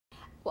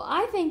Well,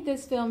 I think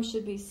this film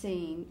should be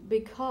seen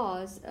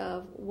because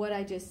of what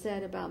I just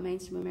said about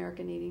mainstream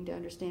America needing to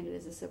understand it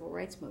as a civil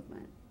rights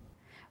movement.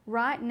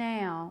 Right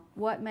now,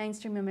 what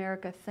mainstream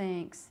America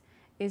thinks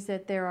is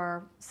that there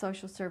are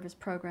social service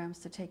programs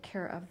to take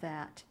care of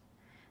that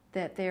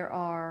there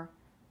are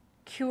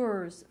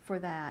cures for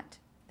that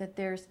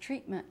there's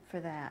treatment for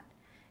that.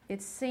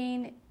 It's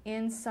seen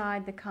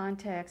inside the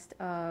context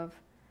of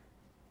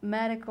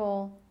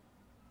medical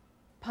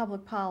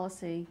public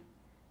policy,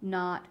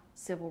 not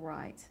civil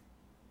rights.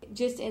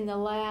 Just in the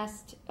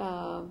last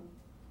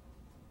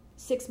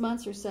 6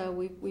 months or so,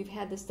 we've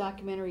had this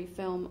documentary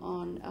film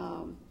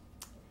on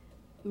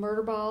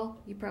murder ball.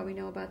 You probably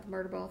know about the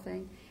murder ball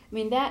thing. I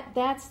mean,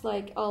 that's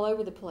like all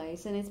over the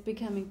place, and it's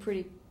becoming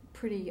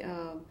pretty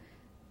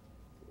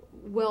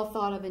well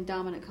thought of in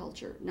dominant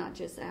culture, not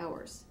just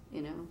ours,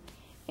 you know.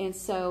 And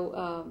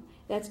so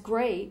that's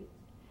great,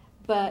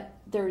 but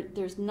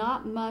there's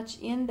not much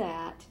in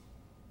that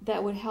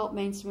would help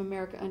mainstream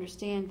America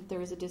understand that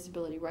there is a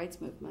disability rights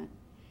movement.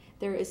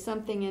 There is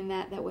something in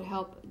that would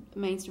help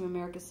mainstream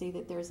America see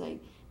that there's a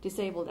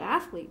disabled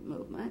athlete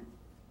movement,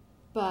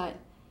 but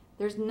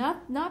there's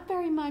not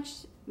very much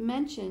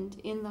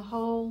mentioned in the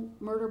whole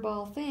murder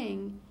ball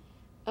thing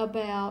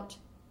about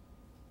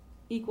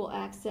equal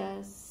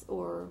access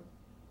or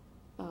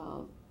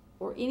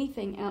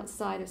anything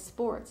outside of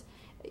sports.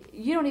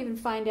 You don't even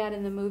find out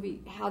in the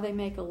movie how they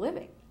make a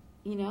living.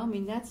 You know, I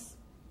mean, that's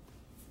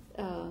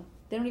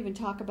they don't even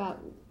talk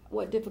about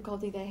what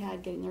difficulty they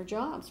had getting their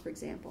jobs, for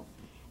example.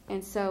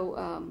 And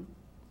so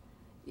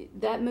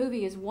that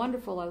movie is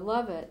wonderful. I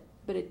love it,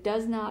 but it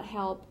does not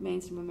help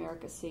mainstream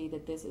America see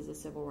that this is a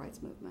civil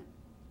rights movement.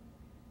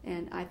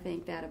 And I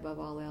think that above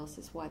all else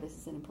is why this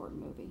is an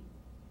important movie.